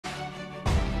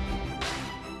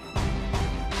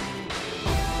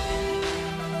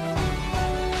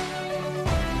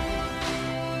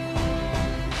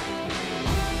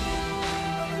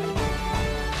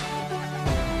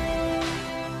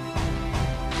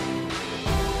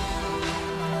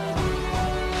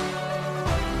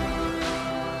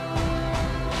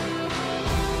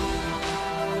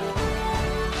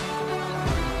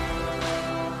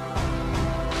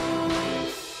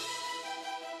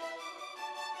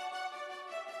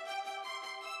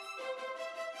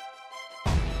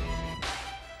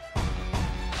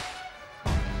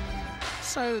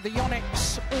So the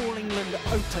Yonex All England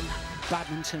Open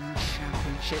Badminton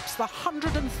Championships, the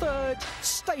 103rd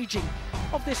staging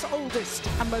of this oldest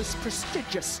and most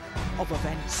prestigious of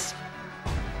events.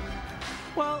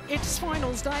 Well, it's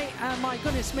finals day, and my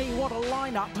goodness me, what a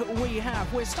lineup we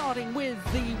have. We're starting with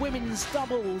the women's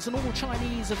doubles, an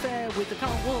all-Chinese affair with the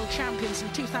current world champions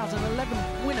and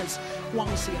 2011 winners, Wang,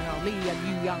 Xiaoli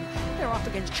and Yang. They're up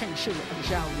against Cheng and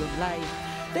Zhao, Yunlei.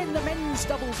 Then the men's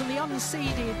doubles and the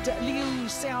unseeded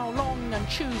Xiaoli and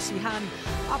Chu Sihan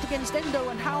up against Endo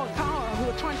and Hawakawa, who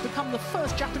are trying to become the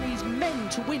first Japanese men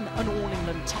to win an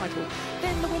All-England title.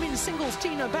 Then the women's singles,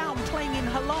 Tina Baum playing in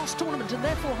her last tournament and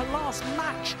therefore her last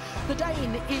match. The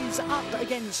Dane is up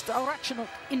against Arachnok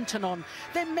Intanon.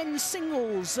 Then men's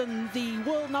singles and the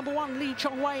world #1 Li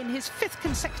Chongwei in his 5th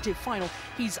consecutive final.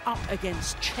 He's up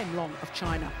against Cheng of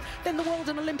China. Then the world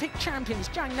and Olympic champions,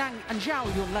 Zhang Nan and Zhao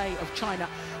Yunlei of China,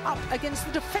 up against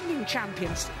the defending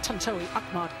champions, Tantowi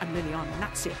Ahmad and Liliana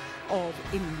Natsir of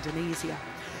Indonesia.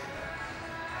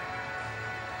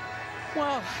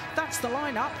 Well, that's the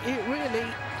lineup. It really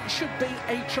should be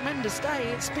a tremendous day.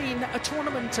 It's been a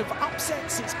tournament of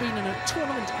upsets, it's been a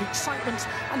tournament of excitement,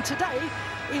 and today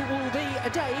it will be a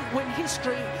day when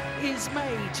history is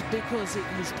made, because it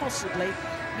is possibly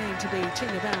going to be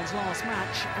Tina Baum's last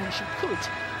match, and she could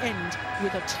end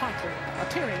with a title,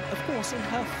 appearing, of course, in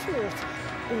her 4th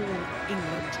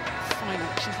All-England final.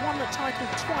 She's won the title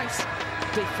twice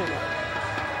before.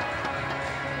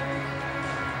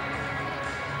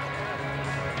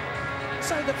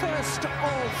 So the first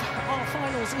of our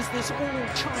finals is this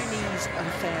all-Chinese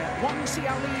affair. Wang,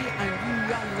 Xiaoli and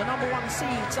Yang, the #1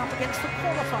 seeds, up against the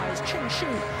qualifiers, Cheng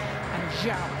and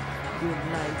Zhao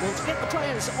Yunlei. Well, to get the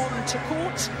players onto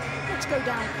court, let's go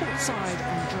down courtside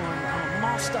and join our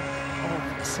master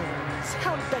of ceremonies,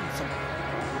 Xiaoli Bentham.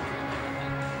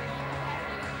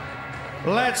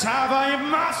 Let's have a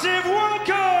massive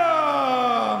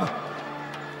welcome!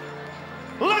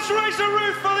 Let's raise the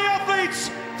roof for the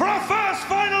athletes for our first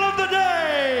final of the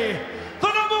day. The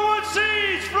 #1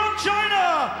 seeds from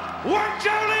China, Wang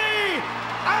Xiaoli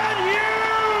and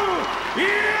Yunlei!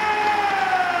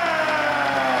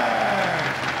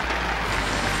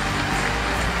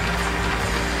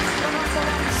 The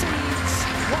 #1 seeds,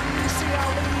 Wang,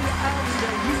 Xiaoli and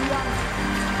Yang,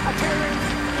 appearing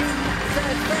in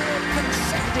their 3rd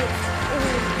consecutive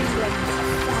All-England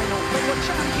final. They were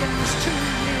champions 2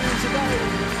 years ago,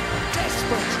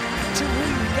 desperate to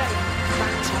regain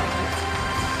that title.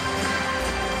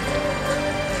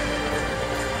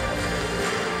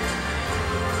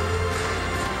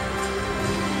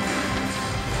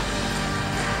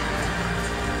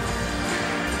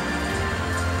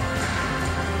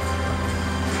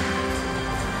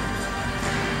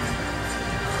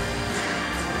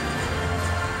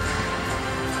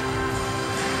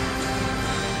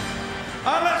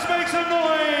 And let's make some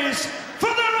noise for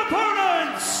their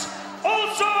opponents,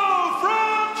 also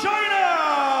from China,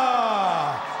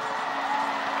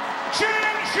 Cheng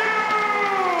and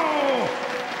Zhao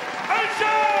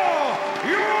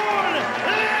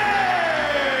Yunlei.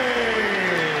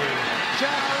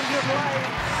 Zhao Yunlei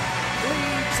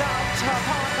leads out her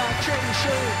partner Cheng.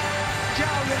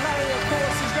 Zhao Yunlei, of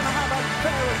course, is going to have a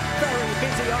very, very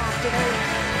busy afternoon,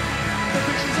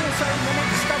 because she's also in the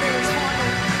next doubles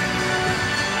final.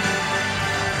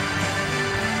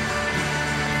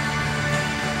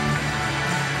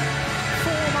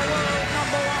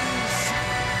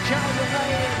 Zhao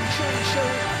Yunlei and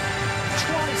Cheng,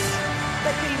 twice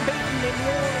they've been beaten in the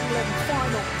All-England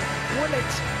final. Will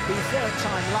it be 3rd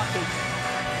time lucky?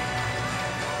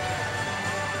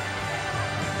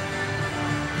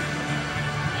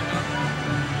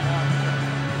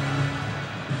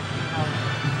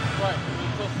 Right,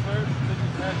 so first, this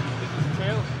is head, this is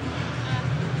tail.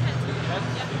 Head.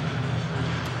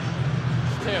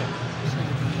 It's tail.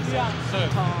 Yeah. So,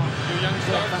 your young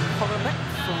start.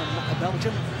 From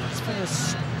Belgium, his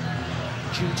first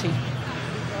duty,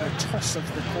 a toss of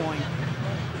the coin.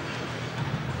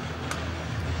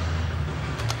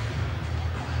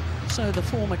 So the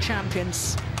former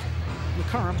champions, the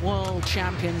current world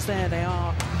champions, there they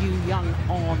are, Yang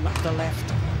on the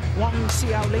left, Wang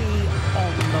Xiaoli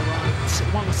on the right.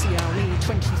 Wang Xiaoli,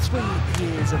 23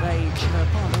 years of age, her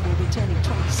partner will be turning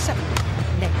 27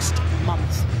 next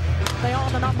month. They are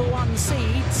the #1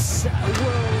 seeds,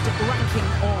 world ranking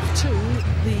of 2.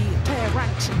 The pair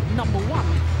ranked #1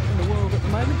 in the world at the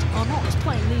moment are not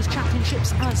playing these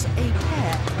championships as a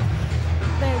pair.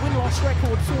 Their win-loss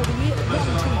record for the year,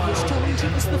 1 previous tournament,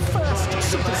 it was the first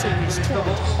Super Series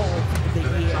tournament of the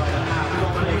year.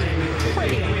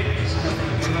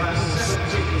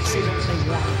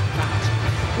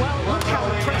 Well, look how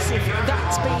impressive that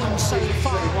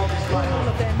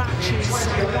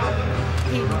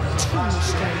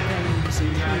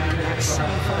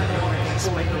final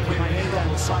against Maeda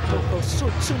and Satoko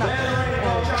Sutsuna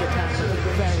of Japan.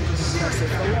 Very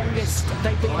impressive. The longest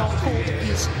they've been on court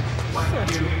is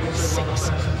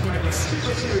 36 minutes. It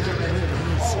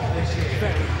really is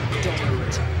very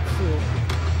dominant form.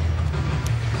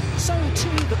 So to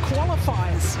the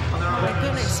qualifiers, my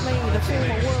goodness me, the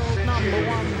former world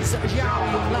 #1s Zhao,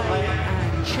 Yunlei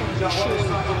and Cheng.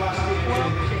 Well,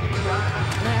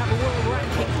 they have a world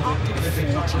ranking up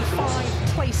 45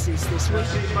 places this week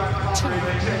to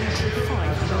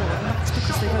 95 and that's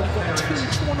because they've only got 2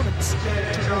 tournaments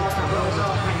towards that world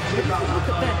ranking. But if you look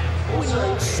at their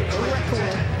win-loss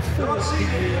record for the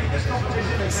year,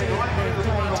 you can see they've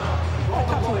played a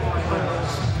couple of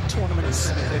tournaments.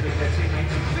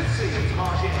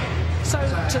 So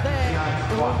to their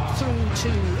route through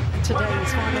to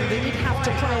today's final, they did have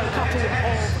to play a couple of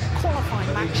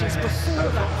qualifying matches before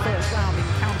that first round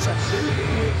encounter,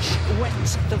 which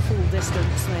went the full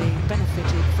distance. They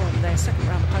benefited from their second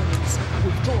round opponents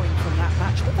withdrawing from that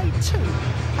match, but they too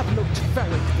have looked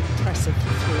very impressive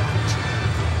throughout.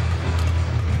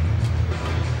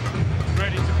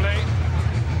 Ready to play?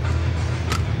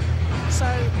 So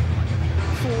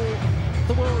for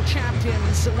the world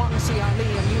champions, Wang, Xiaoli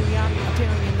and Yu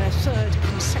appearing in their third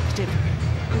consecutive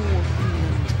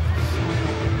All-England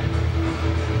final.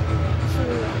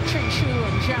 For Cheng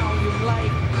and Zhao, Yunlei,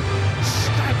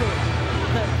 staggering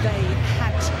that they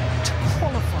had to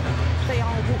qualify. They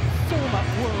are former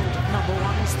world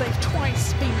 #1s. They've twice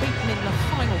been beaten in the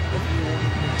final of the war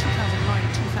in 2009,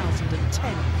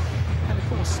 2010. And of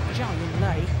course, Zhao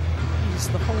Yunlei is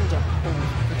the holder of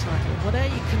the title. Well, there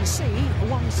you can see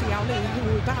Wang Xiaoli, who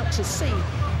we're about to see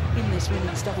in this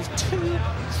women's doubles,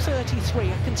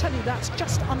 2:33. I can tell you that's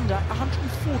just under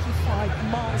 145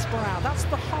 miles per hour. That's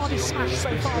the hardest smash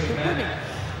so far for women.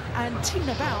 And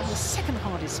Tina Bao, the second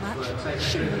hardest match,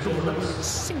 she will be in the women's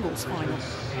singles final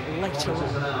later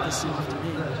on this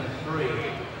afternoon.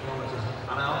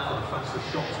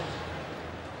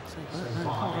 So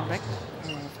Bernard of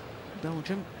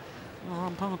Belgium are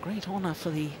on par. Great honour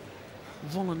for the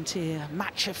volunteer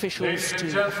match officials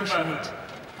to officiate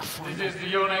a final. This is the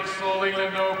Yonex All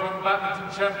England Open Badminton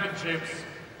Championships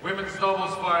women's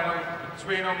doubles final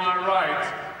between, on my right,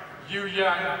 Yu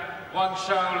Yang, Wang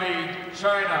Xiaoli,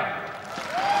 China.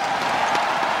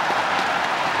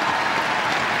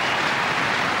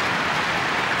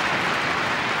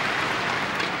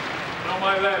 And on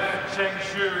my left, Cheng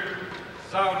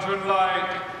Zhao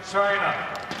Yunlei, China.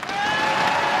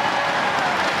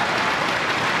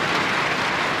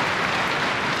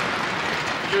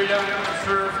 Yu Yang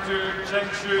serve to Cheng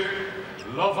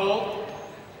Lovell.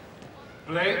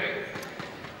 Play.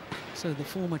 So the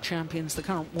former champions, the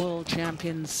current world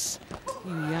champions,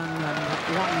 Yu Yang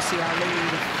and Wang Xiaoli,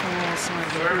 the far side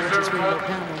of the court as we look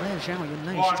down. Well, there's Zhao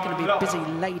Yunlei. She's going to be a busy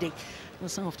lady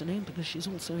this afternoon because she's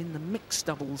also in the mixed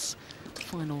doubles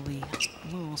final, the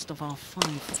last of our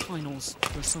 5 finals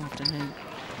this afternoon.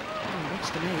 Well, it looks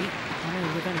to me, I know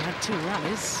we've only had 2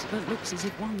 rallies, but it looks as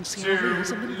if Wang Xiaoli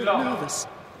is a little bit nervous.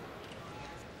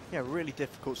 Yeah, really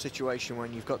difficult situation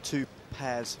when you've got 2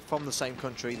 pairs from the same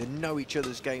country that know each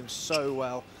other's games so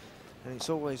well, and it's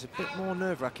always a bit more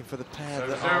nerve-wracking for the pair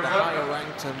that are the higher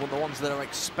ranked and the ones that are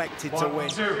expected to win.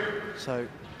 So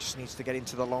just needs to get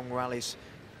into the long rallies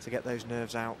to get those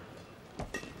nerves out.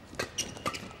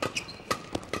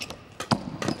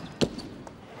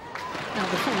 Now,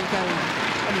 before we go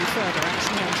any further,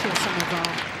 actually, I'm sure some of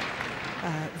our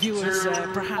viewers are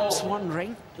perhaps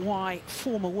wondering why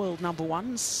former world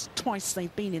 #1s, twice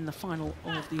they've been in the final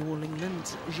of the All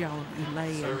England, Zhao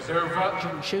Yunlei and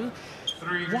Zheng,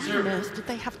 why on earth did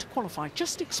they have to qualify?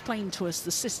 Just explain to us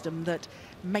the system that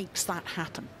makes that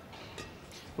happen.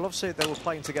 Well, obviously they were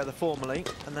playing together formally,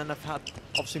 and then they've had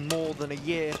obviously more than a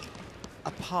year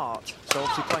apart, so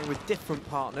obviously playing with different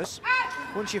partners.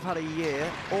 Once you've had a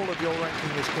year, all of your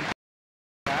ranking is complete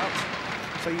out,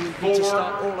 so you need to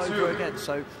start all over again.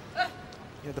 So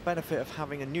you know, the benefit of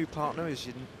having a new partner is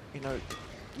you know,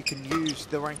 you can use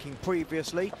the ranking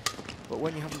previously, but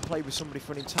when you haven't played with somebody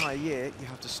for an entire year, you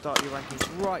have to start your rankings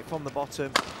right from the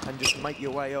bottom and just make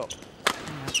your way up. Yeah.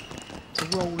 It's a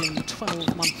rolling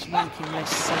 12-month ranking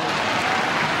list, so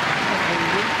every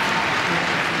week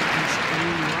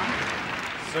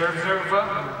Serves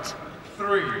over.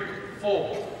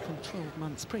 3-4. From 12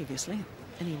 months previously,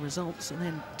 any results and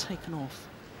then taken off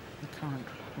the current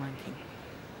ranking.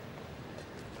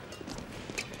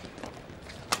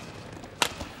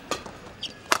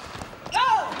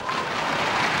 Well,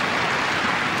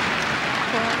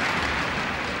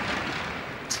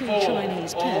 to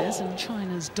Chinese pairs, and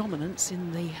China's dominance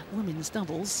in the women's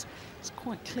doubles is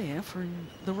quite clear from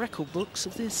the record books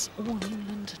of this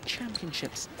All-England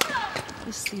Championships.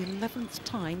 This is the 11th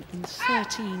time in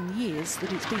 13 years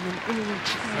that it's been an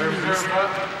all-Chinese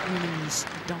women's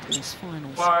doubles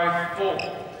finals.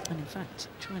 5-4. And in fact,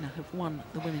 China have won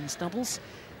the women's doubles,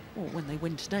 or when they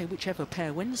win today, whichever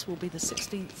pair wins, will be the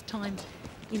 16th time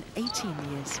in 18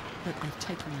 years that they've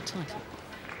taken the title.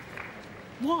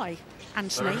 Why,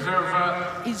 Anthony,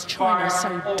 is China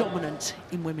so dominant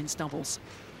in women's doubles?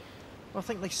 Well, I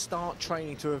think they start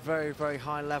training to a very, very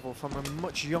high level from a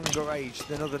much younger age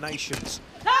than other nations.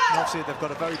 And obviously, they've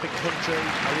got a very big country,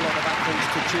 a lot of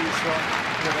athletes to choose from.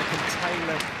 You know, they can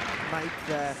tailor-make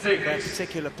their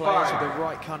particular players with the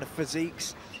right kind of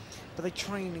physiques. But they're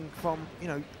training from, you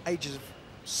know, ages of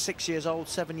 6 years old,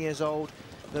 7 years old.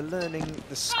 They're learning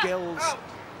the skills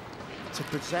to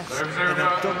possess in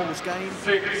a doubles game.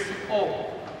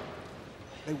 6-all.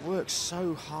 They work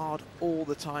so hard all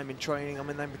the time in training. I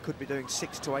mean, they could be doing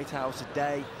 6 to 8 hours a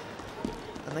day,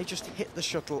 and they just hit the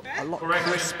shuttle a lot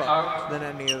crisper than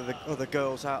any of the other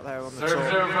girls out there on the tour.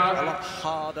 A lot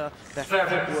harder. Their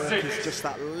footwork is just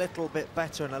that little bit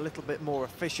better and a little bit more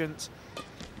efficient,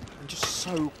 and just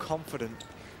so confident.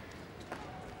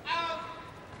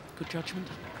 Good judgment.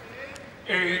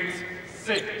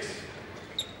 8-6.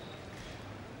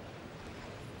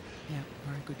 Yeah,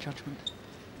 very good judgment.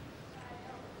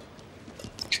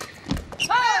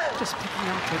 Just picking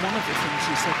up on one of the things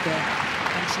you said there,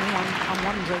 Anthony, I'm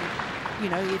wondering, you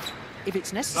know, if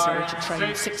it's necessary to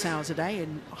train 6 hours a day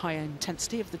in high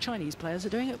intensity, if the Chinese players are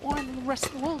doing it, why aren't the rest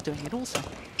of the world doing it also?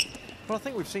 Well, I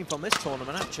think we've seen from this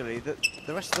tournament, actually, that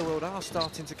the rest of the world are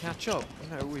starting to catch up. You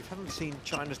know, we haven't seen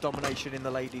China's domination in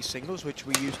the ladies' singles, which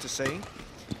we used to see.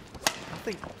 I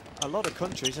think a lot of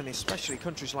countries, and especially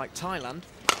countries like Thailand,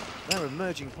 they're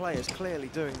emerging players clearly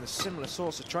doing the similar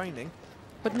sorts of training.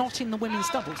 But not in the women's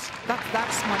doubles.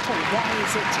 That's my point. Why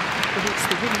is it that it's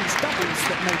the women's doubles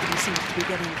that nobody seems to be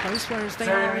getting close, whereas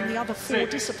they are in the other 4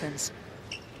 disciplines?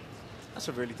 That's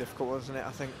a really difficult one, isn't it? I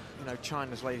think, you know,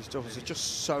 China's ladies doubles are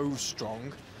just so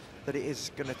strong that it is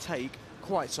going to take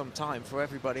quite some time for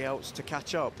everybody else to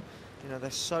catch up. You know, they're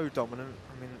so dominant.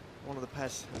 I mean, one of the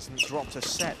pairs hasn't dropped a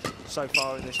set so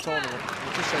far in this tournament.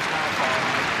 It just shows how far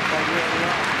they really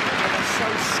are. And they're so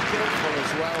skillful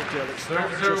as well, Jill. It's not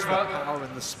just the power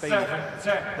and the speed.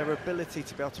 Their ability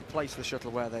to be able to place the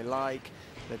shuttle where they like,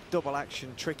 their double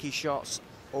action, tricky shots,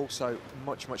 also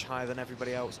much, much higher than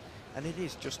everybody else. And it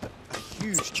is just a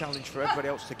huge challenge for everybody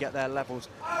else to get their levels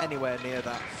anywhere near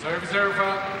that. Service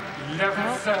over,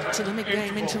 11-7. Well, to the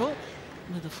mid-game interval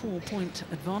with a 4-point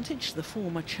advantage, the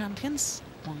former champions,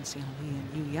 Wang, Xiaoli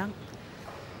and Yang.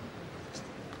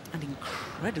 And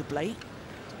incredibly,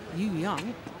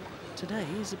 Yang today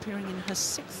is appearing in her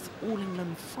 6th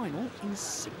All-England final in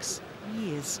 6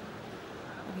 years,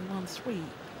 having won 3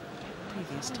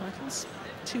 previous titles,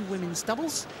 2 women's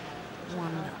doubles,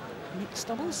 1 mixed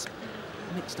doubles.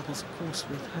 Mixed doubles, of course,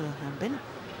 with He Hanbin.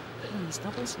 Women's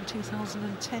doubles in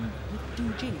 2010 with Du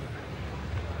Jing.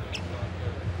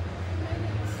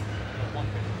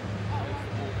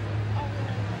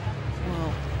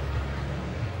 Well,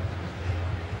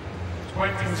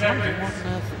 I was wondering what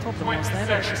on earth the problem was there,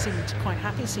 but she seemed quite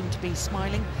happy, seemed to be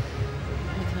smiling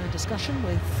with her discussion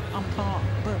with umpire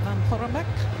Bert van Porenbeek.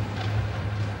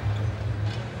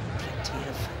 Plenty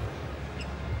of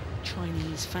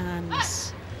Chinese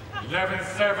fans.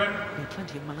 11-7. There are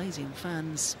plenty of Malaysian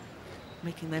fans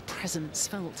making their presence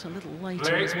felt a little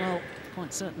later as well.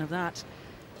 Quite certain of that.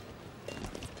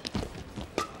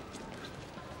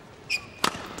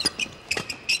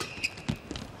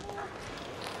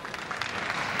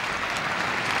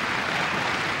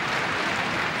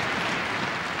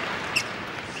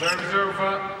 Service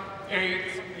over,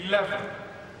 8-11.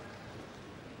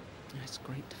 Nice,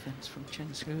 great defense from Cheng.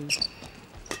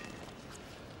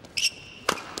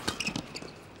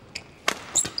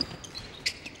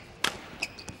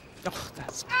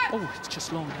 Oh, it's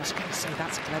just long. I was going to say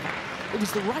that's clever. It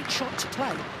was the right shot to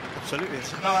play. Absolutely,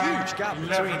 it's a huge gap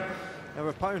between their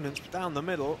opponents down the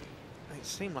middle. It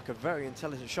seemed like a very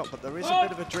intelligent shot, but there is a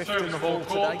bit of a drift in the hall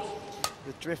today.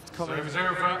 The drift coming. Service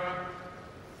over,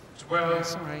 12-9.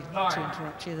 Sorry to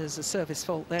interrupt you. There's a service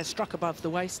fault there, struck above the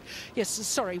waist. Yes,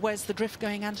 sorry. Where's the drift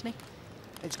going, Anthony?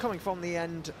 It's coming from the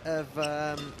end of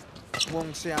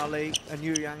Wang, Xiaoli and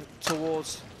Yang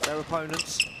towards their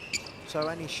opponents. So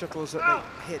any shuttles that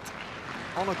they hit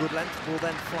on a good length will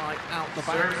then fly out the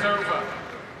back.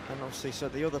 And obviously, so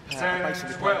the other pair are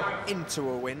basically playing into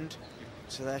a wind,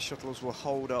 so their shuttles will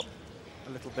hold up a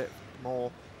little bit more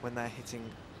when they're hitting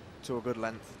to a good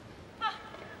length.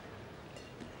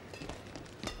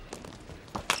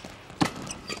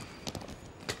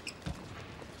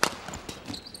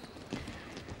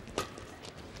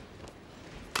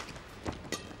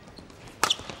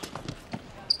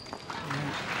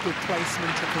 Good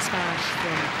placement of the smash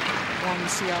from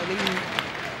Xiaoli.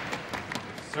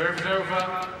 Serves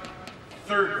over.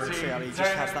 13. Xiaoli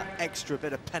just has that extra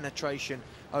bit of penetration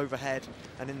overhead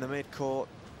and in the mid-court.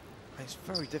 It's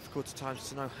very difficult at times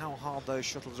to know how hard those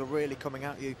shuttles are really coming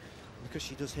at you. Because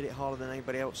she does hit it harder than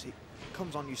anybody else, it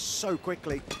comes on you so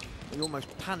quickly, you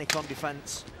almost panic on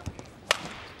defense.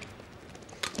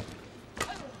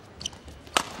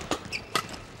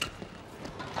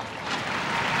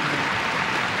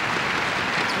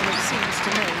 Well, it seems to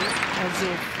me as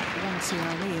if Wang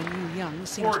Xiaoli and Yu Yang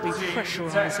seem to be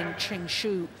pressurising Cheng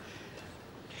Shu.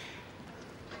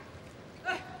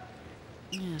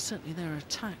 Yeah, certainly their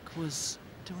attack was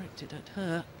directed at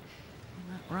her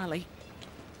in that rally.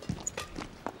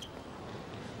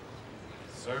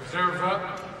 Serves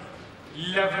over.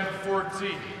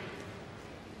 11-14.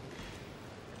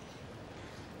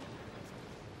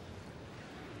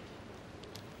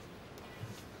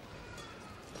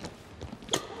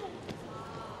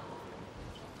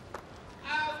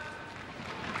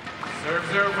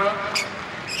 Serves over.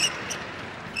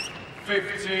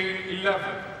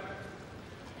 15-11.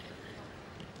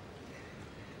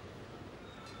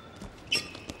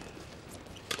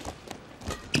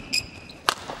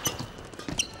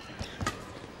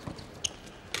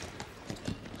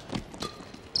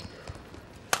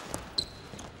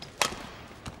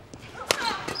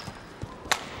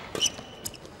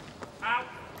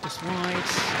 Just wide.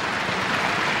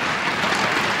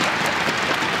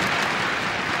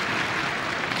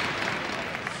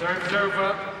 Serves over.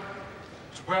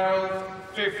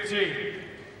 12-15.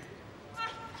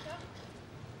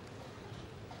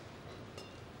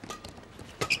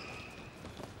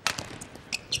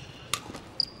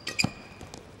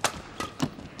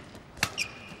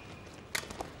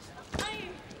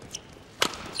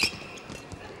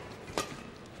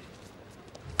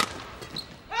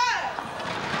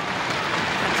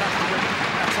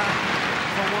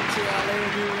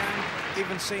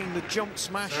 Even seeing the jump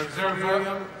smash Serves from over. Yu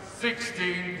Yang.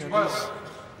 16-12.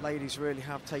 Ladies really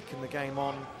have taken the game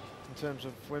on in terms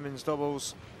of women's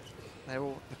doubles. They're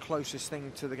all the closest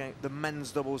thing to the game, the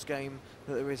men's doubles game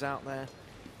that there is out there.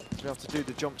 To be able to do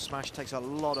the jump smash takes a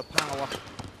lot of power.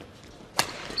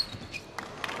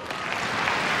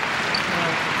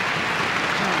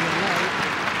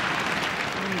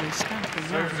 Really stamping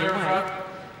Serves out of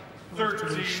the way. over.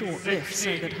 A short lift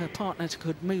so that 13-16. her partner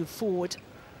could move forward.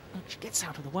 And she gets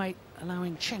out of the way,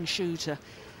 allowing Cheng Shu to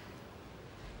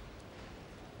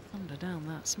thunder down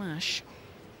that smash.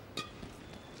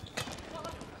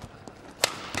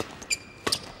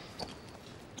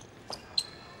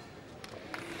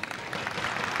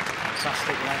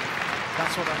 Fantastic length.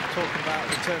 That's what I'm talking about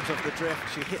in terms of the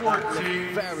drift. She hit that lift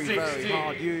very, very 14-16.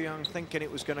 hard. Yu Yang thinking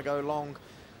it was going to go long.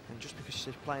 And just because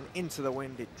she's playing into the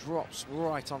wind, it drops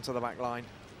right onto the back line.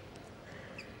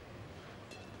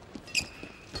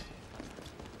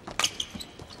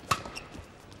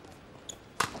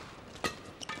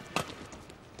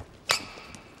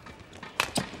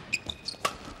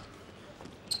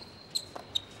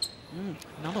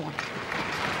 Another one.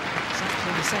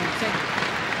 Exactly the same thing.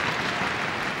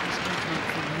 Just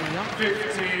from Yu Yang.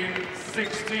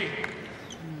 15-16.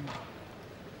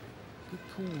 Good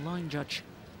call, line judge.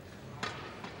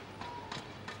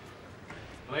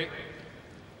 Play.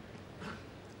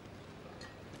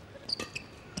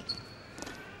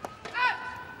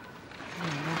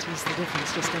 That is the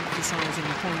difference, just emphasising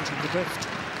the point of the drift.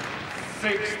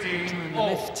 16 And the all.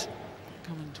 lift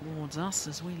coming towards us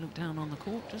as we look down on the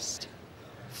court, just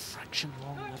a fraction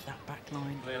wrong with that back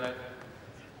line. Play that.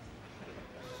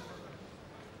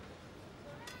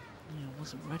 Yeah,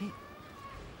 wasn't ready.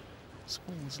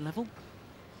 Score was level.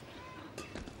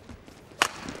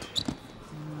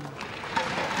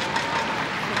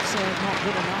 Serve not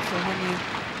good enough, and when you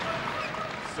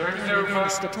Serves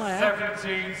against the over. player.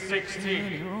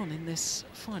 17-16. Earlier on in this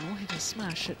final, hit a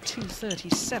smash at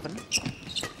 2:37.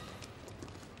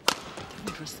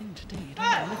 Dangerous thing to do. You don't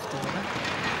want to lift over.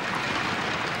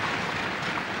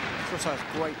 She also has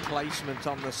great placement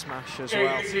on the smash as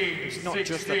well. 18, It's not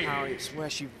just the 16. parry, it's where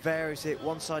she varies it,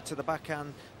 one side to the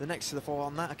backhand, the next to the forehand.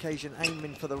 On that occasion,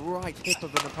 aiming for the right hip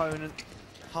of an opponent.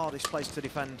 Hardest place to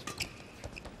defend.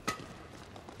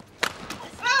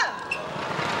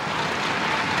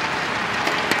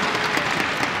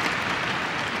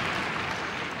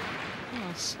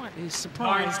 Well, slightly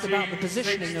surprised about the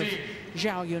positioning of 19-16.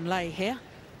 Zhao Yunlei here.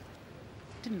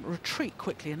 Didn't retreat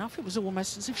quickly enough. It was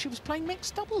almost as if she was playing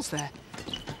mixed doubles there.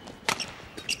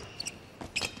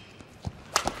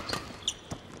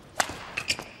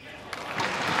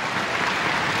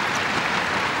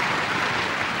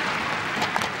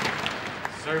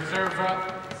 Serves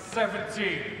over.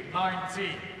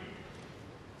 17-19.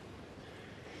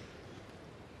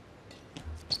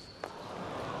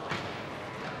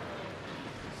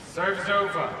 Serves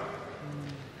over.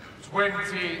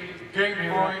 20,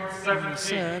 game point, 17.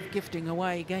 Serve, gifting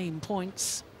away game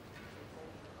points.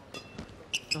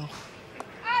 Oh,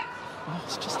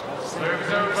 it's just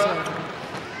serves over.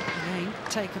 Again,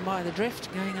 taken by the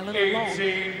drift, going a little long.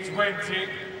 18-20.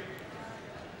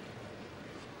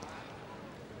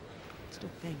 Still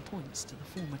game points to the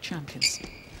former champions.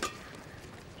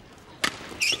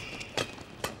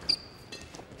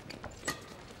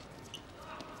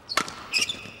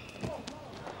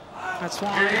 That's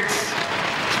why it's 21-18.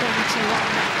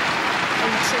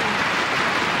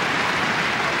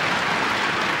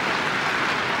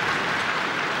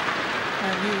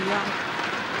 Young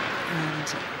and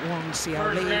Wang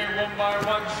Xiaoli,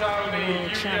 world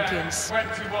champions,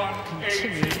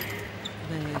 continue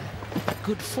their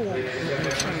good form that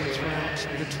they've shown throughout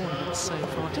the tournament so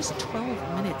far. Just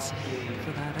 12 minutes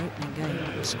for that opening game.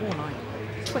 The scoreline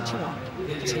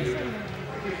 21-18.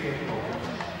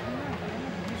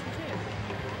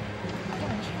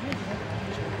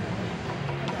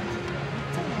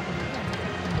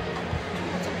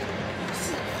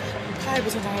太不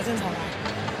正常了，正常了。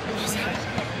哇塞，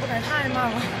我感觉太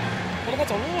慢了，我都快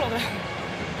走路了都。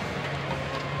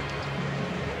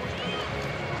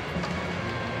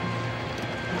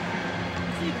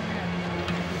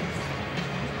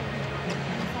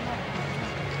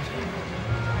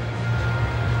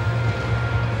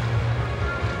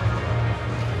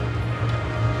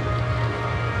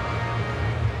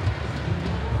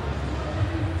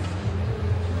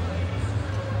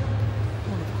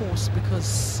Well, of course,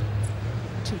 because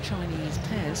two Chinese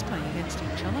pairs playing against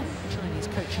each other. The Chinese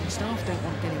coaching staff don't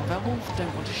want to get involved,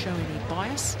 don't want to show any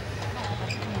bias.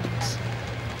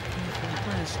 And the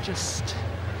players just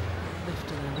left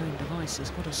to their own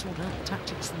devices, got to sort out the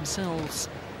tactics themselves.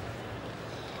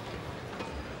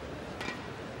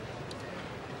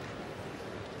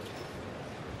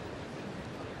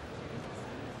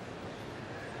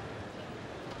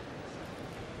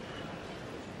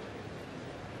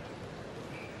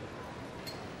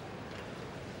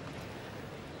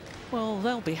 Well,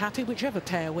 they'll be happy whichever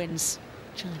pair wins.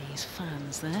 Chinese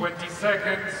fans there. 20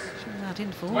 seconds. Showing that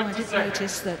info, I did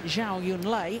notice that Zhao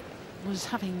Yunlei was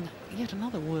having yet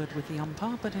another word with the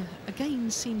umpire, but again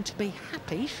seemed to be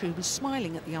happy. She was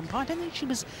smiling at the umpire. I don't think she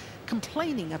was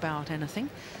complaining about anything,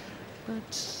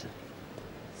 but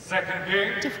second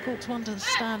game. Difficult to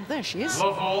understand. There she is.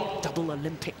 Double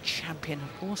Olympic champion,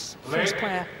 of course. First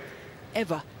player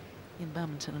ever in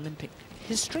badminton Olympic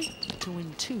history to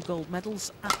win 2 gold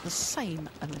medals at the same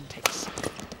Olympics.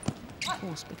 Of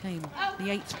course, became the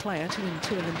 8th player to win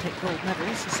 2 Olympic gold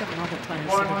medals. The 7 other players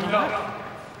that have done that.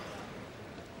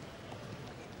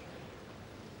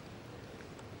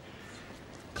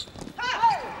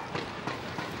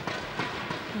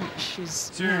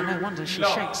 She's, yeah, no wonder she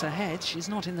shakes her head. She's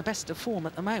not in the best of form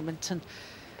at the moment, and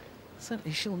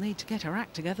certainly she'll need to get her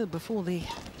act together before the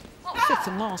 5th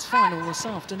and last final this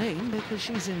afternoon, because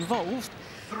she's involved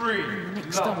in the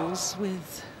mixed doubles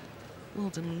with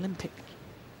world and Olympic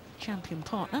champion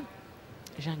partner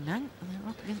Zhang, and they're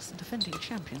up against the defending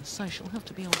champions, so she'll have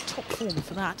to be on top form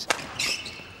for that.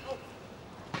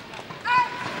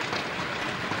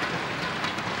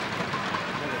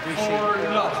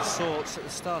 Of sorts at the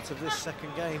start of this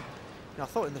second game. Now, I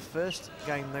thought in the first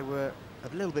game they were a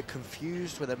little bit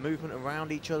confused with their movement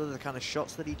around each other, the kind of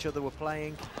shots that each other were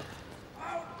playing.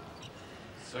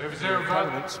 The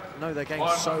opponents know their game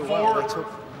so well, they took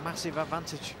massive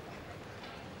advantage.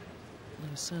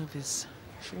 The serve is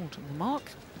short of the mark.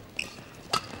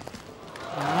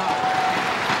 More like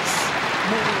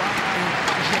the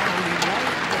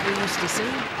that we used to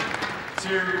see.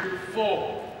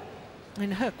 2-4. I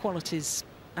mean, her qualities,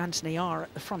 Anthony, are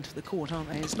at the front of the court, aren't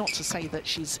they? It's not to say that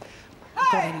she's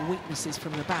got any weaknesses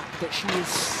from the back, but she is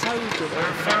so good at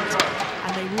the front,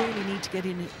 and they really need to get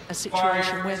in a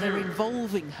situation where they're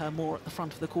involving her more at the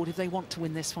front of the court if they want to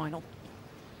win this final.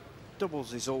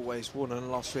 Doubles is always won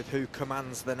and lost with who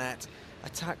commands the net.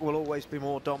 Attack will always be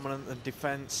more dominant than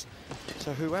defence,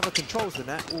 so whoever controls the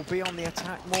net will be on the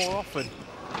attack more often.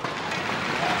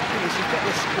 You've got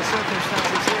the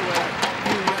circumstances here where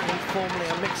Yang, formerly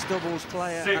a mixed doubles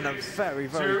player and a very,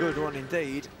 very good one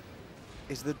indeed,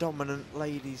 is the dominant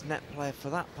ladies net player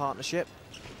for that partnership.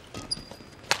 And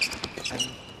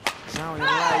Zhao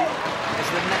Yunlei is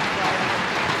the net player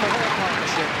for her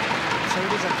partnership. So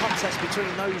it is a contest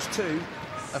between those two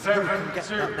of who can get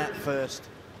that net first.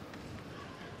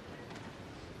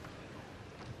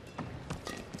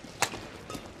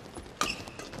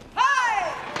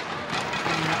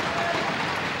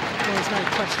 no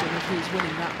question of who's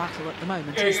winning that battle at the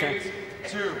moment, is there?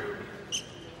 8-2.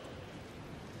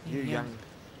 Young,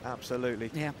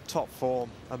 absolutely. Yeah. Top form,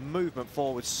 a movement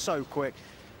forward so quick.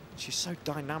 She's so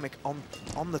dynamic on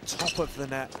the top of the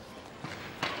net.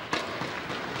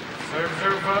 Serves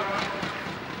over.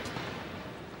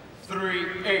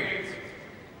 3-8.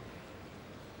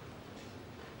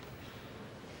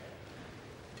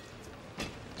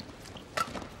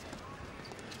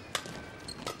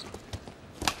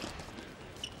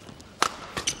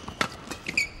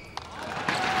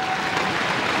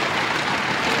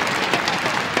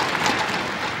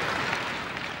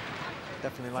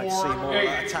 Definitely like to see more of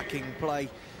that attacking play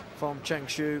from Cheng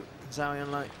and Zhao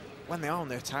Yunlei. When they are on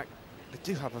the attack, they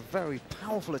do have a very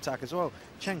powerful attack as well.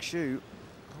 Cheng, I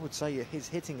would say he's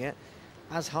hitting it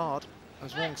as hard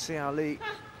as Wang Xiaoli.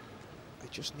 They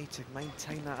just need to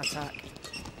maintain that attack.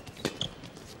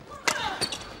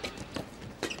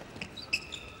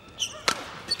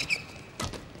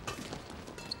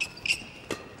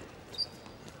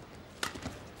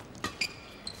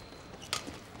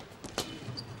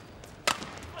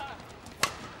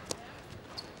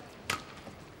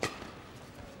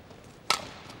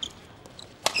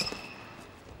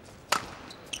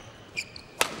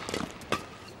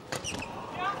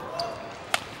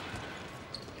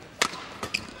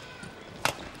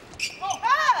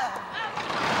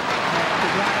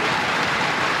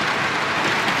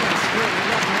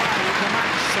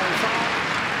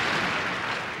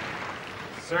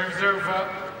 Serves over.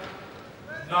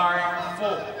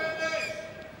 9-4.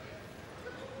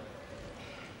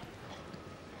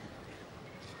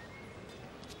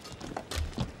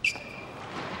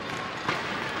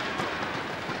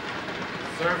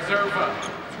 Serves over.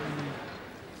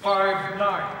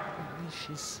 5-9.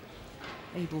 She's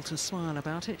able to smile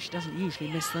about it. She doesn't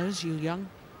usually miss those, Young.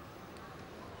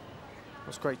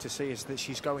 What's great to see is that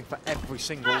she's going for every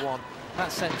single one.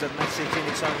 That sends a message in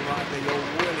its own right that you're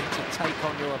willing to take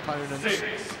on your opponents.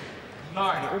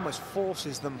 6-9. And it almost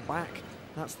forces them back.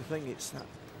 That's the thing, it's that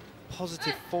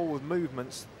positive forward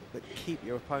movements that keep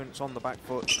your opponents on the back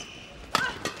foot.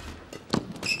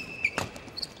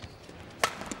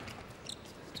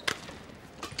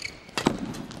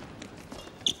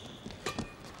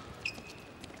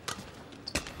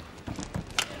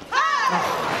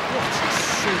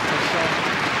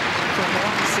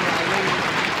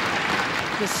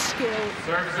 The skill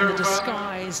and the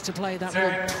disguise to play that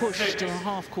little push to the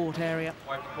half-court area.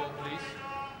 White ball, please.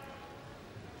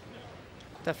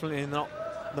 Definitely not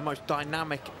the most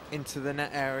dynamic into the net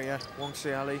area, Wang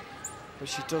Xiaoli, but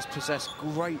she does possess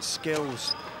great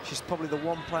skills. She's probably the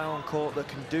one player on court that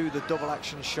can do the double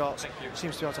action shots.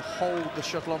 Seems to be able to hold the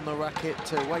shuttle on the racket,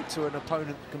 to wait till an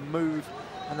opponent can move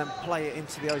and then play it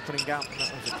into the opening gap. And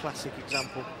that was a classic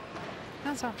example.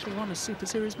 Has actually won a Super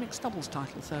Series mixed doubles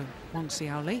title, though, Wang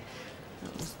Xiaoli.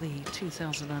 That was the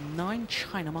 2009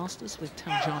 China Masters with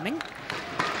Tao Jianing.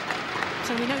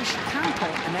 So we know she can pull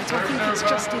at the net. I think it's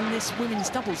just in this women's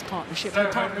doubles partnership,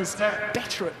 her partner's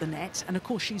better at the net, and of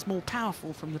course she's more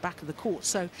powerful from the back of the court,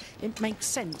 so it makes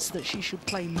sense that she should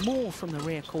play more from the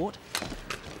rear court.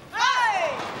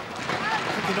 I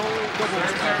think in all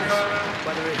doubles matches,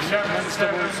 whether it's men's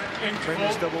doubles,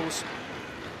 women's doubles,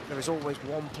 there is always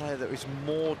one player that is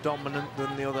more dominant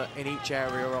than the other in each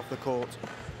area of the court.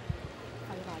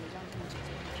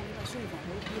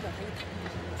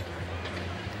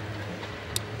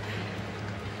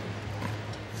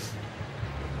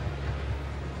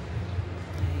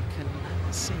 You can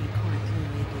see quite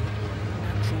clearly the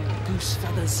natural goose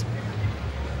feathers.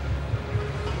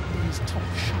 These top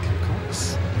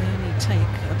shuttlecocks, they only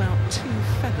take about 2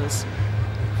 feathers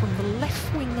from the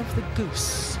left wing of the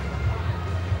goose.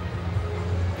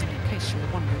 In case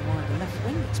you're wondering why the left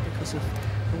wing, it's because of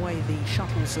the way the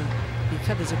shuttles are, the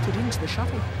feathers are put into the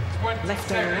shuttle,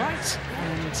 left over right,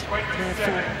 and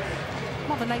therefore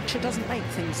Mother Nature doesn't make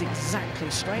things exactly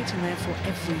straight, and therefore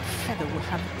every feather will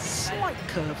have a slight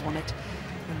curve on it,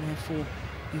 and therefore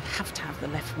you have to have the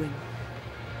left wing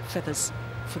feathers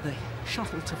for the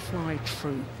shuttle to fly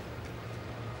through.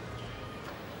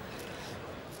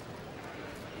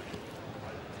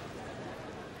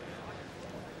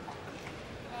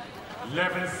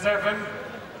 $11-7.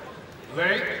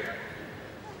 Late.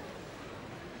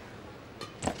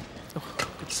 Oh,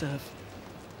 good serve.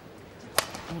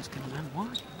 Oh, it's going to land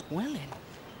wide. Well in.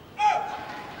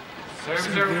 Serves So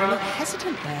really over.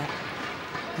 hesitant there.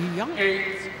 Young.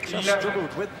 8-11. Just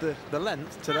struggled with the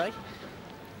length today.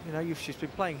 You know, she's been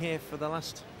playing here for the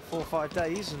last 4 or 5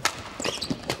 days, and I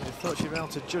thought she'd be able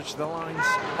to judge the lines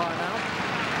by now.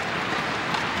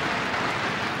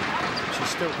 She's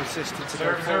still persistent to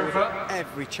go forward at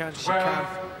every chance she can.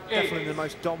 Definitely the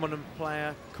most dominant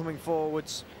player coming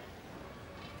forwards.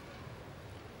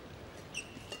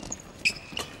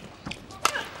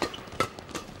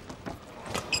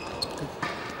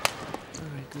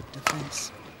 Very good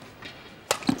defence.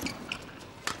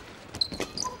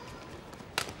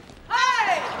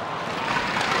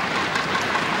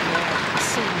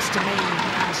 Seems to me,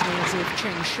 actually, as if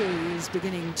Cheng is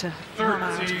beginning to run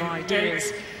out of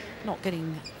ideas, not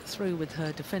getting through with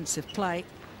her defensive play.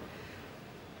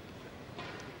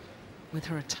 With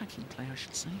her attacking play, I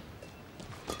should say.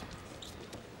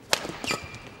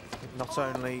 Not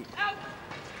only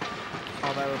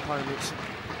are their opponents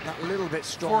that little bit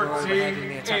stronger overhead in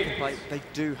the attacking play, they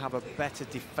do have a better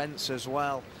defence as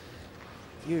well.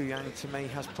 Yang, to me,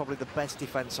 has probably the best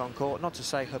defence on court. Not to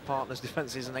say her partner's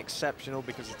defence isn't exceptional,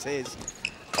 because it is.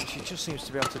 But she just seems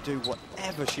to be able to do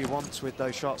whatever she wants with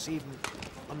those shots, even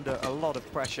under a lot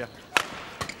of pressure.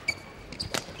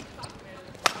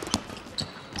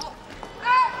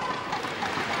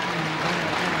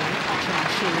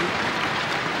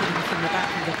 From the back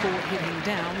of the court, hitting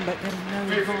down, but getting no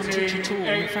advantage at all.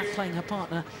 In fact, playing her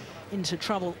partner into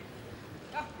trouble.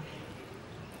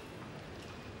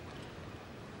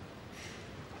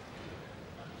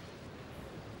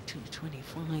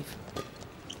 .225.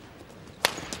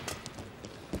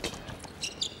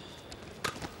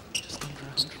 Just under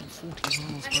 140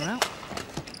 miles per hour.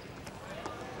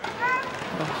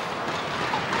 Oh,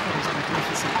 that is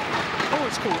magnificent. Oh,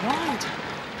 it's called wide.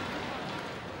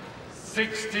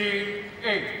 68.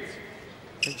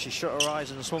 I think she shut her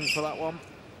eyes and swung for that one.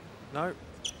 No.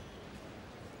 It's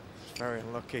very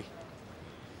unlucky.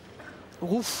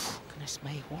 Oof, goodness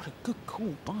me, what a good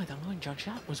call by the line judge.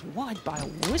 That was wide by a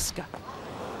whisker.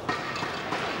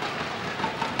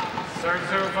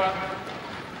 Serves over.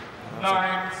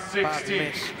 9-16. Bad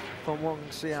miss from Wang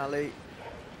Xiaoli.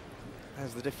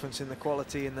 There's the difference in the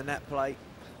quality in the net play.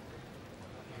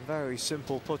 Very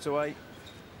simple put away.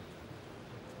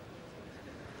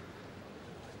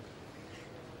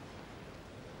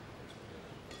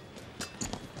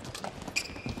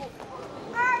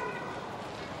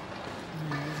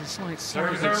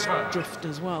 Slight drift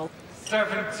as well.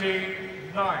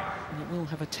 79. And it will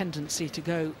have a tendency to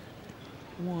go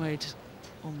wide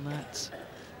on that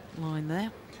line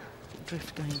there.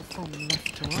 Drift going from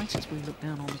left to right as we look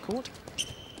down on the court.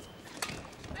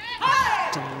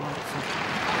 Delightful.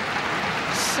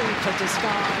 Super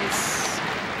disguise.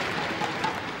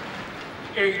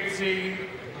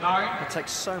 89. It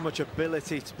takes so much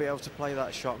ability to be able to play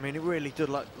that shot. I mean, it really did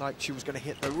look like she was going to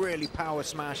hit the really power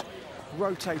smash.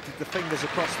 Rotated the fingers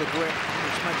across the grip,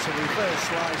 which makes a reverse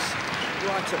slice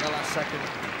right at the last second.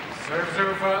 Serves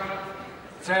over.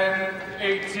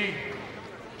 10-18.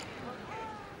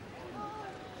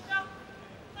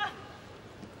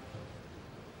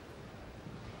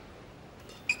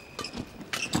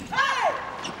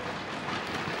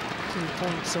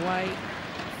 Points away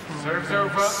Serves from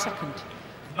over. second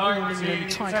All England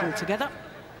title together.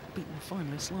 Beaten the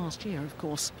finalists last year, of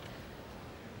course.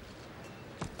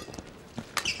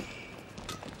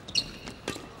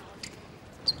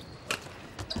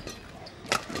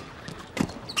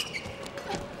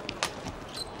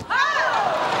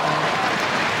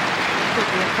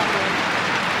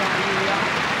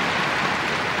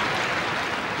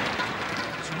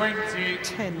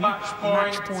 Match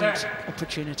point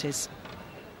opportunities.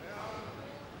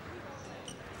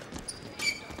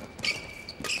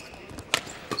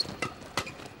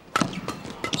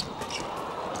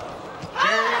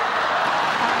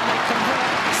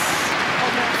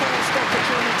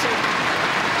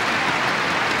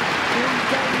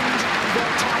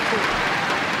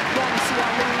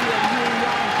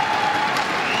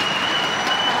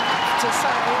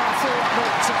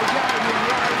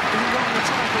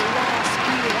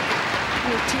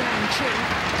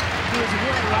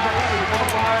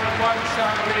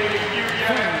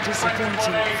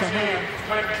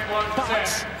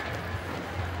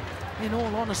 But in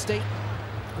all honesty,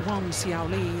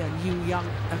 Xiaoli and Yonex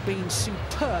have been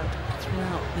superb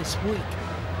throughout this week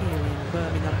here in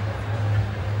Birmingham.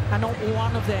 And not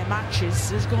one of their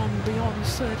matches has gone beyond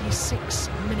 36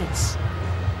 minutes.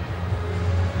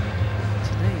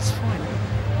 Today's final,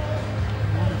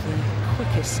 one of the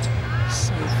quickest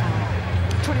so far.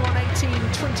 21-18,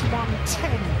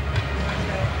 21-10.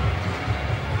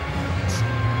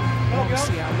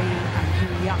 Xiaoli and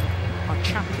Yonex are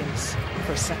champions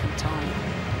for a second time.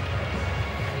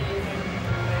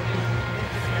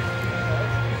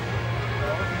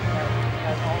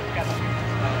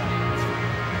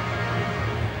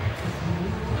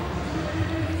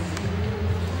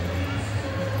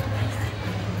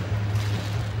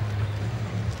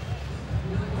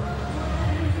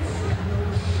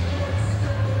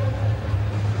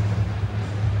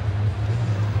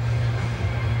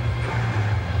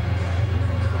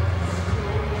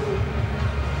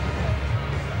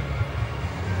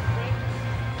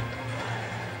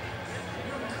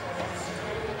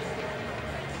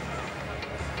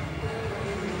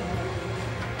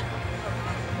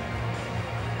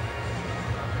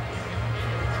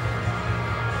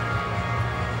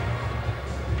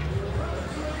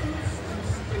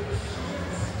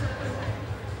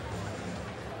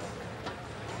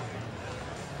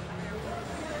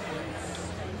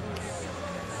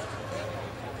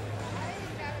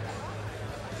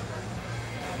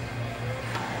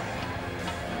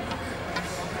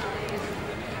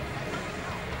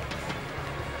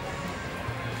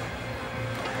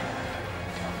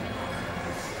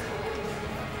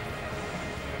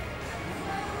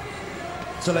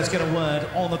 So let's get a word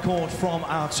on the court from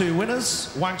our two winners,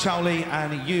 Wang Xiaoli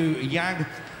and Yang,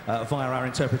 via our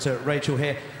interpreter Rachel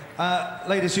here.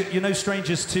 Ladies, you're no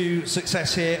strangers to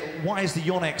success here. Why is the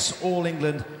Yonex All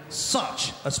England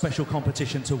such a special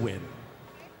competition to win?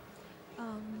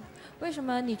 为什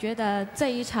么你觉得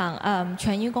这一场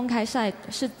全英公开赛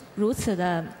是如此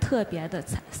的特别的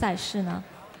赛事呢？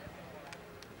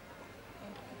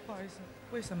不好意思，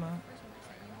为什么？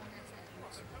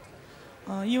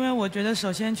因为我觉得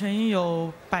首先全英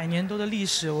有100年多的历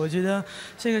史，我觉得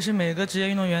这个是每个职业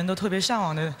运动员都特别向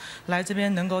往的，来这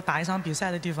边能够打一场比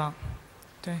赛的地方。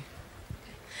对。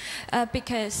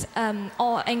Because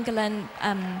All England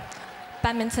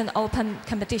Badminton Open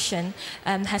competition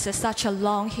has such a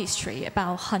long history,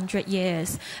 about 100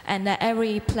 years, and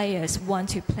every players want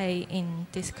to play in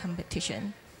this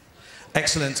competition.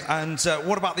 Excellent. And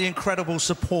what about the incredible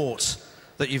support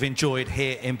that you've enjoyed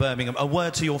here in Birmingham? A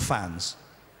word to your fans.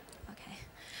 Okay.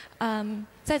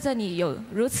 在这里有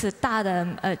如此大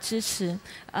的支持，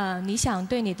你想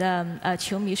对你的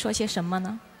球迷说些什么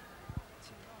呢？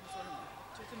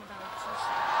就这么大的支持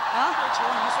啊？对球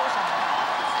迷说什么？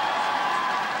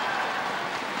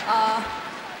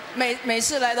每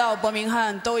次来到伯明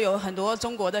翰，都有很多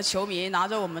中国的球迷拿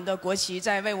着我们的国旗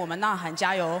在为我们呐喊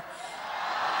加油。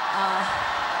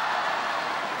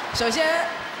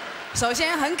首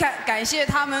先很感谢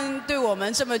他们对我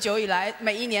们这么久以来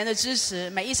每一年的支持，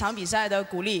每一场比赛的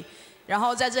鼓励。然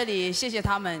后在这里谢谢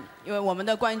他们，因为我们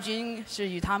的冠军是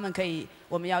与他们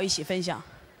我们要一起分享。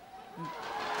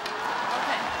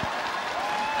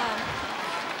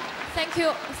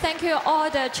Thank you all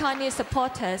the Chinese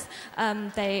supporters.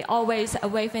 They always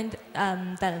waving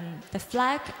the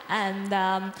flag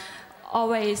and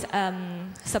always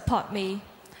support me.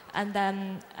 And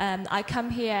I come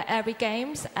here every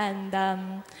games and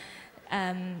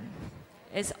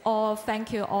it's all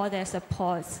thank you all their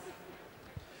support.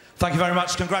 Thank you very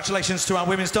much. Congratulations to our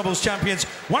women's doubles champions,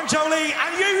 Wang Xiaoli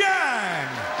and Yang.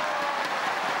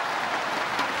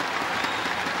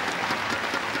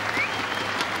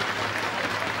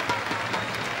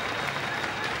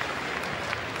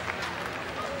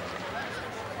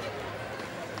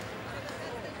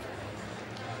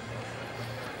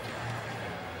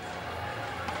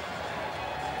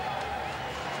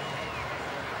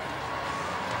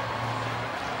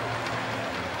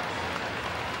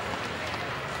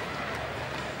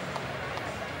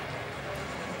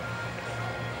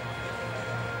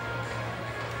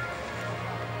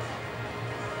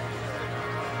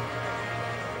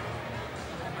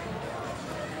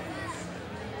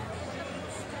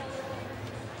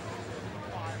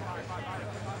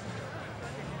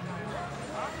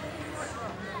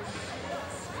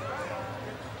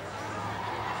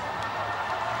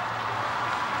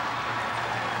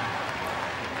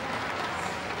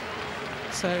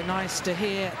 So nice to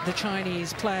hear the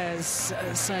Chinese players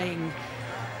saying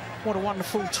what a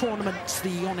wonderful tournament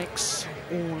the Yonex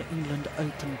All England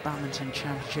Open Badminton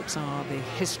Championships are, the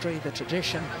history, the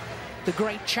tradition, the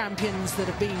great champions that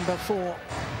have been before.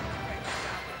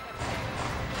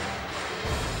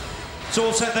 It's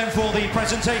all set then for the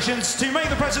presentations. To make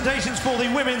the presentations for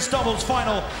the women's doubles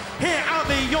final here at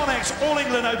the Yonex All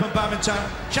England Open Badminton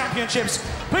Championships,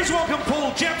 please welcome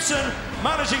Paul Jepson,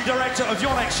 Managing Director of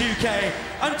Yonex UK,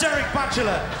 and Derek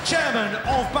Batchelor, Chairman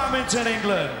of Badminton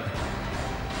England.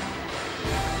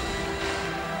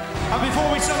 And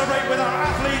before we celebrate with our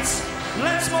athletes,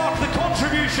 let's mark the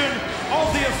contribution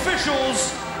of the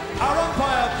officials, our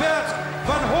umpire Bert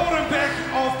van Horenbeek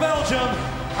of Belgium,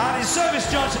 and his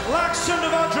service judge Lax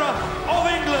Sundavadra of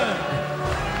England.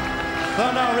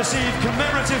 They'll now receive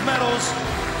commemorative medals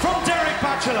from Derek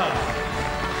Batchelor.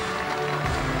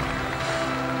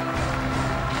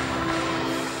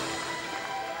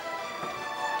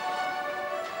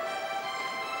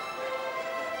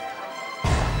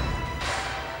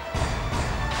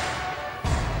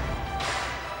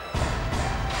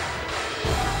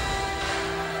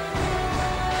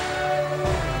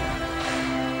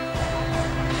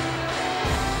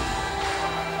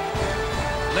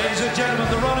 Ladies and gentlemen,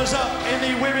 the runners-up in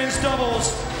the women's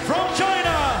doubles from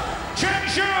China, Cheng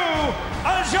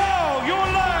and Zhao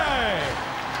Yunlei.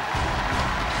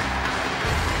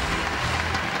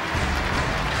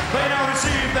 They now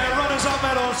receive their runners-up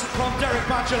medals from Derek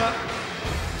Batchelor.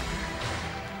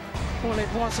 Well,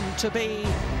 it wasn't to be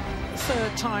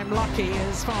third time lucky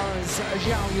as far as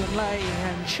Zhao Yunlei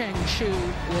and Cheng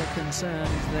were concerned.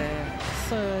 Their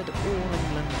third All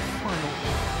England final.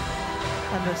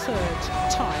 And the third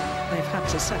time they've had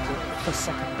to settle for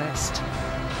second best.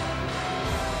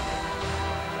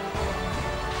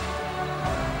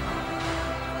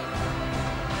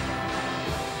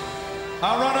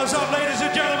 Our runners-up, ladies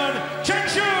and gentlemen, Cheng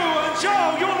and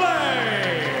Zhao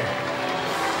Yunlei.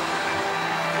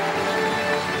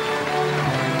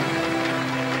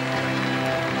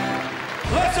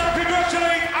 Let's now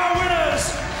congratulate our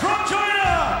winners from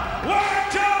China, Wang,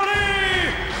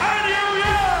 Xiaoli and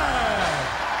Yunlei.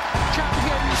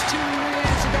 Champions 2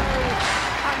 years ago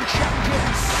and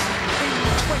champions in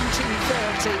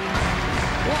 2013.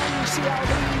 Wang,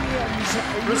 Xiaoli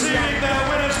and receiving their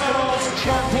winners' medals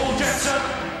from Paul Jensen,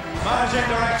 Managing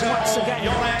Director of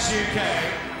Yonex UK.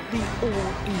 The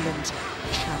All-England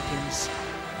champions.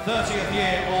 30th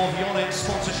year of Yonex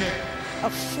sponsorship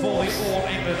for the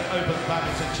All-England Open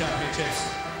Badminton Championships.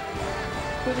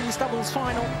 Women's doubles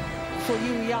final for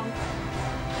Young.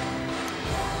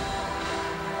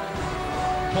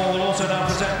 Paul will also now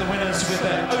present the winners with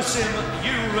their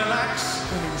OSIM Relax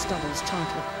women's doubles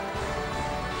title.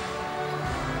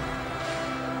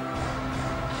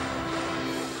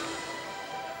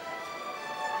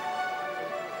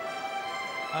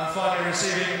 And finally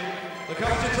receiving the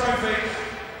coveted trophy,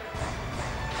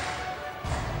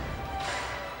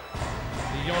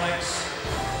 the Yonex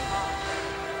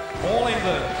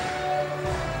All-England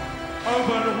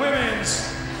Open Women's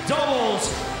Doubles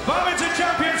Badminton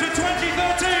Champions of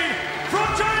 2013 from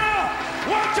China,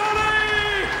 Wang,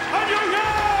 Xiaoli and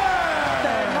Yunlei!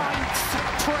 Their 9th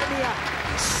Premier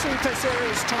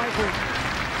Superseries title.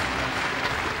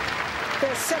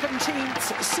 Their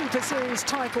 17th Super Series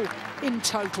title in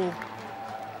total.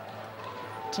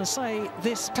 To say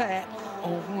this pair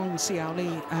of Wang,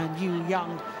 Xiaoli and Yu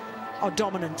Yang are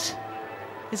dominant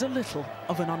is a little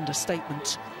of an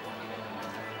understatement.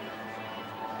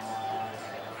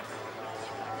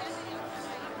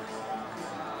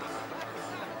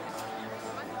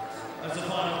 As the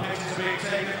final pictures are being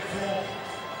taken for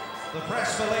the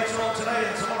press for later on today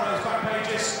and tomorrow's back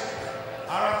pages,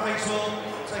 our athletes will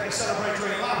take a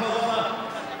celebratory lap of honour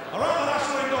around the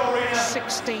National Indoor Arena.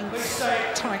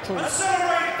 16th title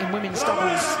in women's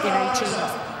doubles in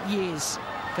 18 years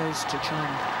goes to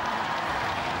China.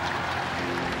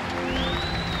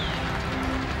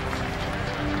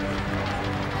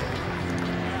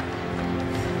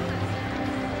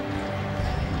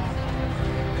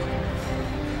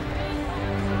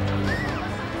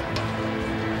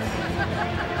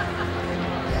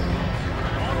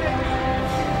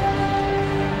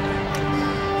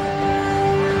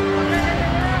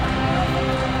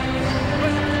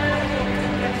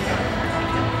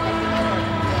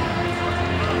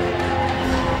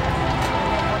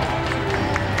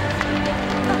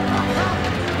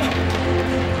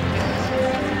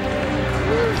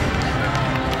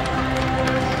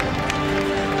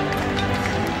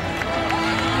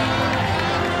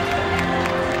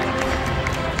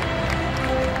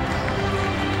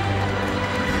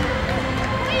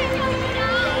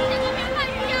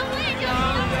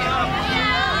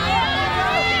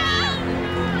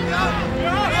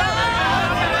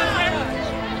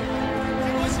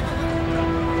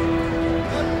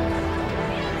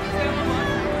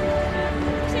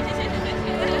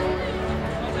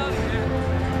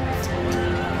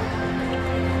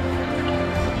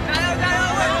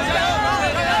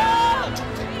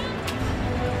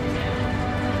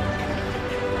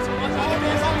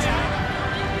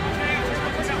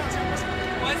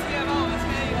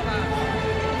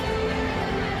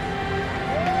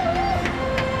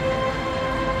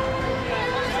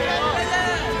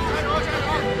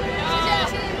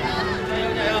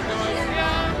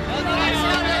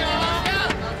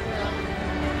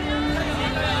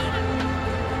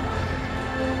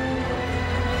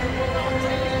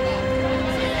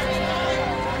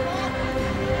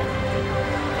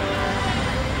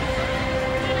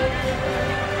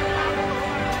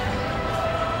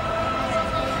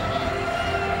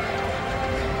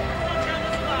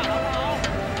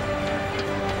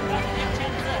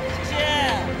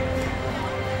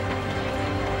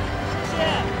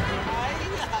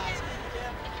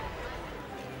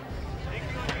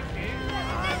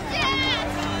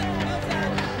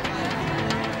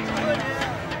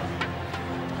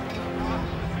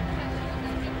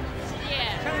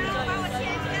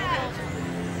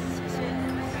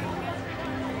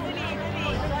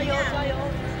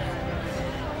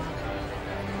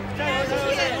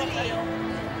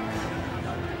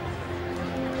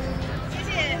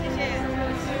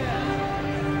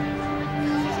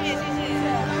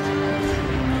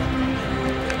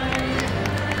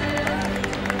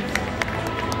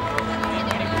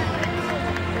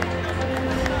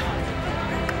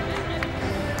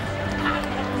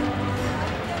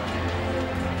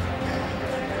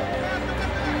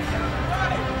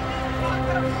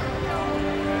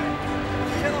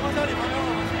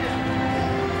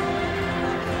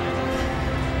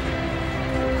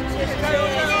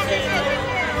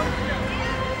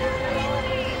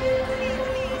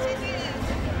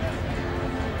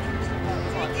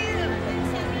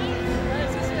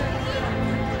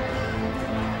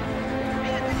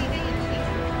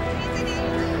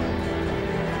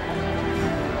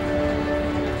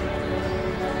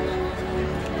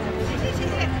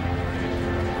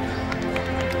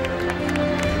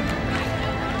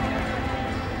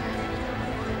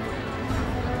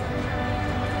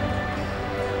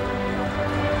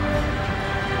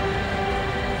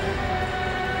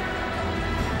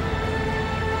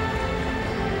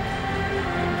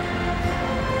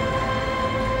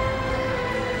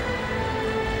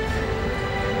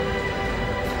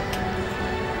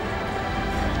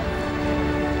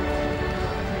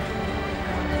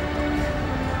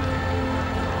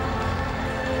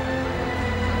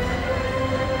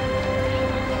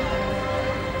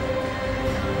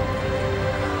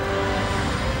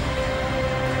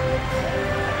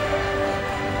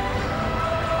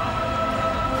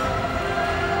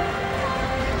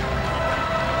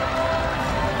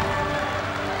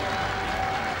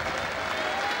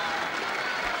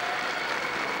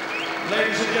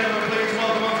 and gentlemen, please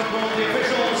welcome onto the board the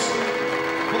officials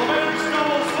for the men's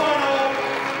doubles final.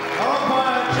 Our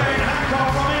umpire, Cheng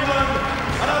from England,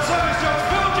 and our service judge,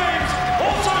 Phil James,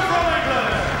 also from England.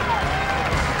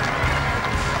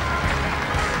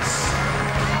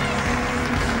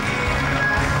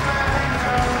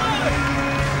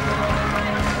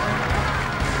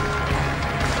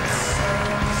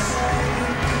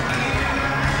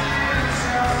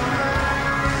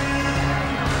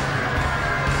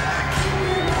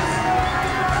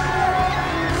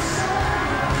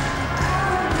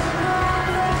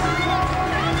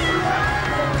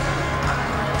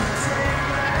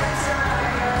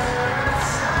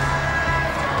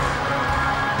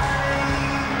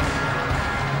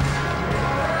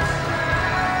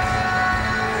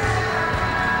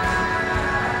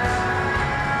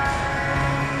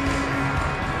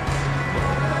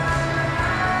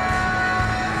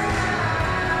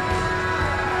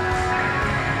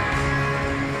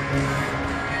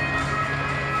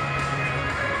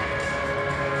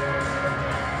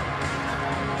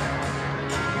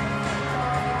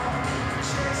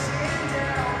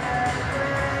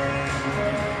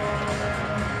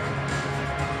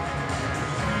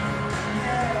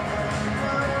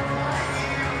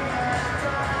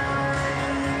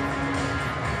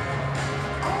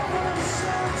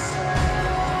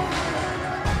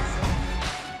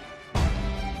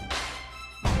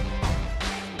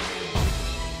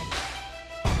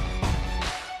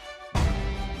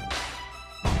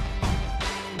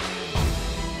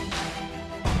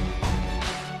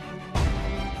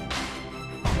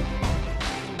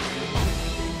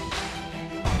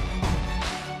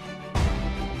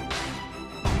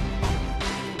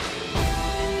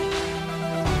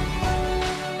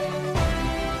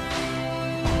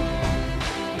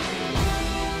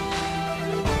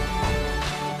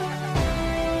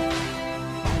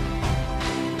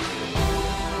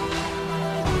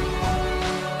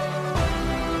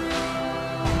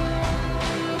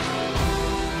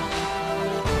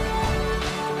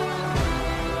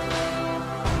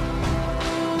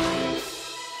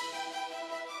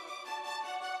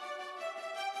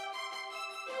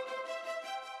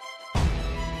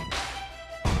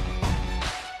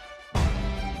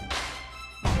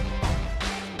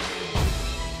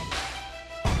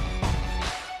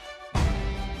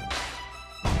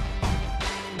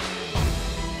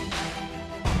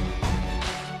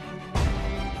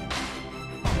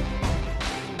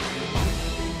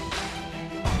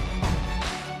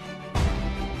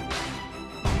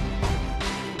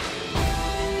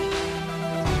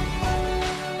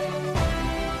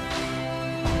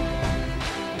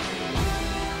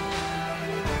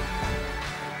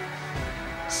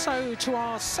 So to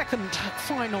our second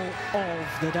final of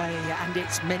the day, and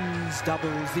it's men's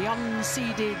doubles. The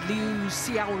unseeded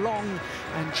Xiaoli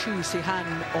and Chu Sihan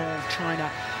of China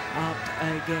up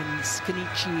against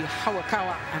Kenichi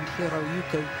Hawakawa and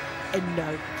Hiroyuki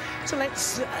Endo. So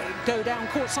let's go down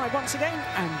courtside once again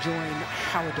and join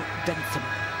Howard Bentham.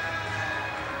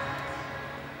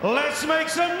 Let's make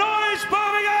some noise,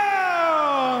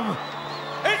 Birmingham!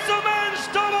 It's the men's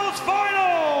doubles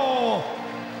final!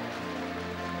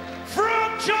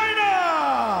 From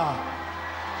China,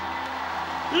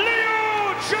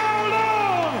 Liu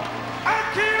Xiaoli and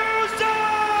Kyuzan!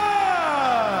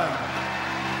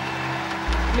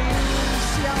 Liu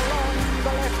Xiaoli,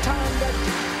 the left-handed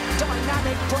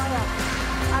dynamic player,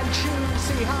 and Chu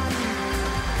Sihan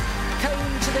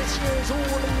came to this year's All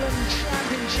England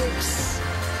Championships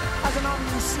as an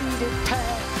unseeded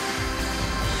pair.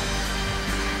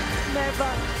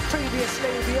 Never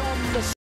previously beyond the